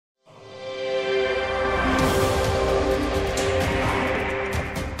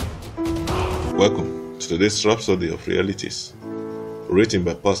Welcome to today's Rhapsody of Realities, written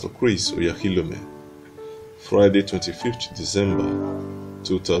by Pastor Chris Oyakhilome, Friday 25th December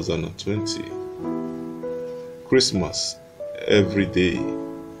 2020. Christmas every day.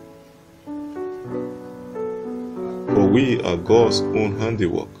 For we are God's own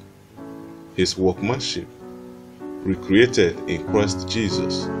handiwork, His workmanship, recreated in Christ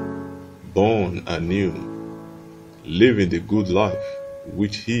Jesus, born anew, living the good life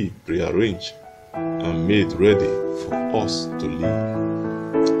which He prearranged and made ready for us to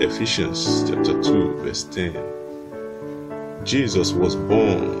live. Ephesians chapter 2 verse 10. Jesus was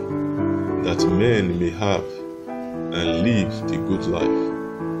born that men may have and live the good life,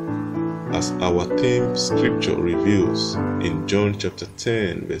 as our theme scripture reveals in John chapter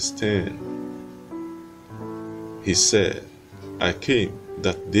 10 verse 10. He said, I came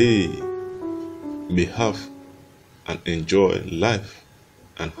that they may have and enjoy life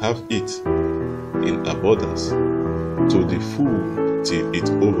and have it in abundance to the full till it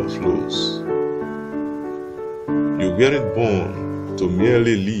overflows. You weren't born to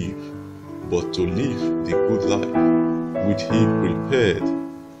merely live, but to live the good life which He prepared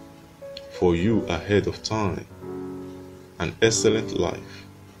for you ahead of time, an excellent life.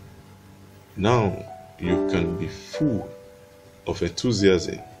 Now you can be full of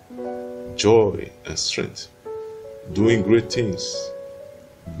enthusiasm, joy, and strength, doing great things,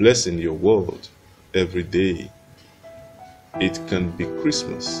 blessing your world every day. It can be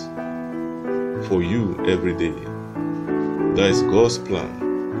Christmas for you every day. That is God's plan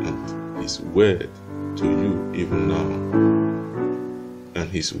and His word to you even now.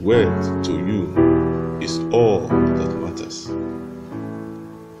 And His word to you is all that matters.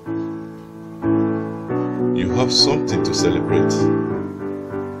 You have something to celebrate,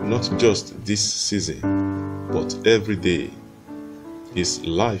 not just this season, but every day. His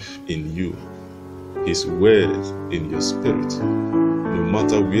life in you, His word in your spirit. No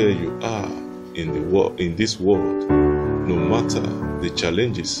matter where you are in this world, no matter the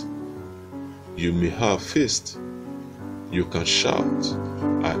challenges you may have faced, you can shout,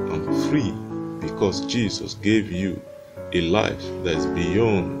 I am free, because Jesus gave you a life that is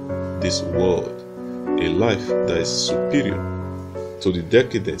beyond this world, a life that is superior to the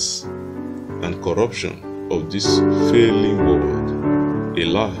decadence and corruption of this failing world, a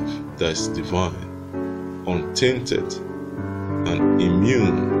life that is divine, untainted, and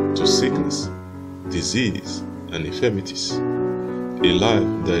immune to sickness, disease, and infirmities, a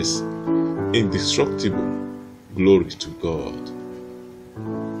life that is indestructible. Glory to God.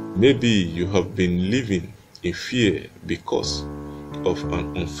 Maybe you have been living in fear because of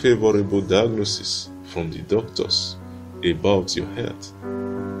an unfavorable diagnosis from the doctors about your health.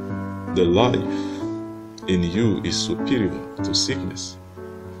 The life in you is superior to sickness.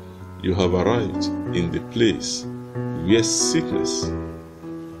 You have arrived in the place where sickness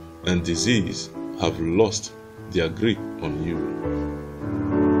and disease have lost their grip on you.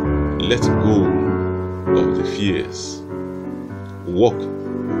 Let go of the fears. Walk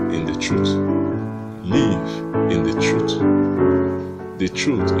in the truth. Live in the truth. The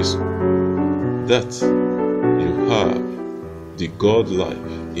truth is that you have the God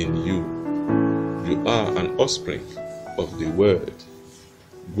life in you. You are an offspring of the Word.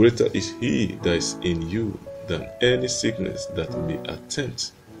 Greater is He that is in you than any sickness that may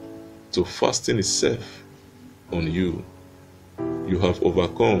attempt to fasten itself on you. You have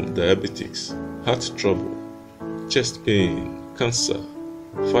overcome diabetes, heart trouble, chest pain, cancer,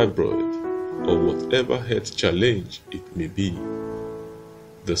 fibroid, or whatever health challenge it may be.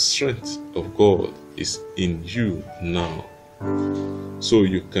 The strength of God is in you now, so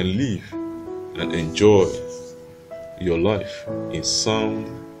you can live and enjoy your life in sound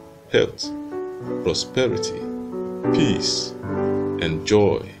health, prosperity, peace, and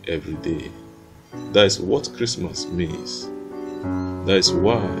joy every day. That is what Christmas means. That is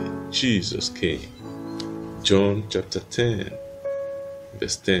why Jesus came. John chapter 10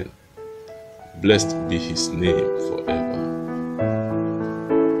 verse 10. Blessed be His name forever.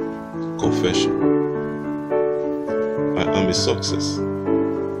 Confession. I am a success.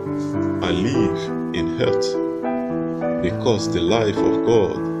 I live in health because the life of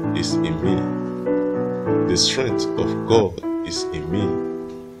God is in me. The strength of God is in me.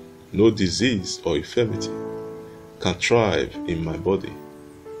 No disease or infirmity can thrive in my body,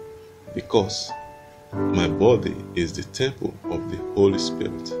 because my body is the temple of the Holy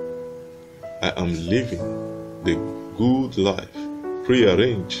Spirit. I am living the good life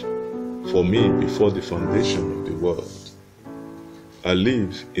prearranged for me before the foundation of the world. I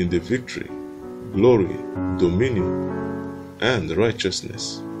live in the victory, glory, dominion, and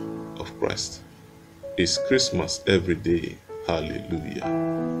righteousness of Christ. is Christmas every day. Hallelujah.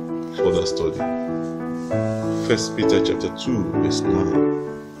 Further study. 1 Peter chapter 2 verse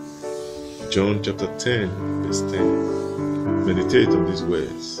 9. John chapter 10 verse 10. Meditate on these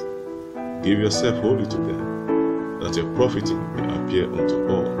words. Give yourself wholly to them, that your profiting may appear unto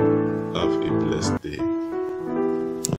all. Have a blessed day.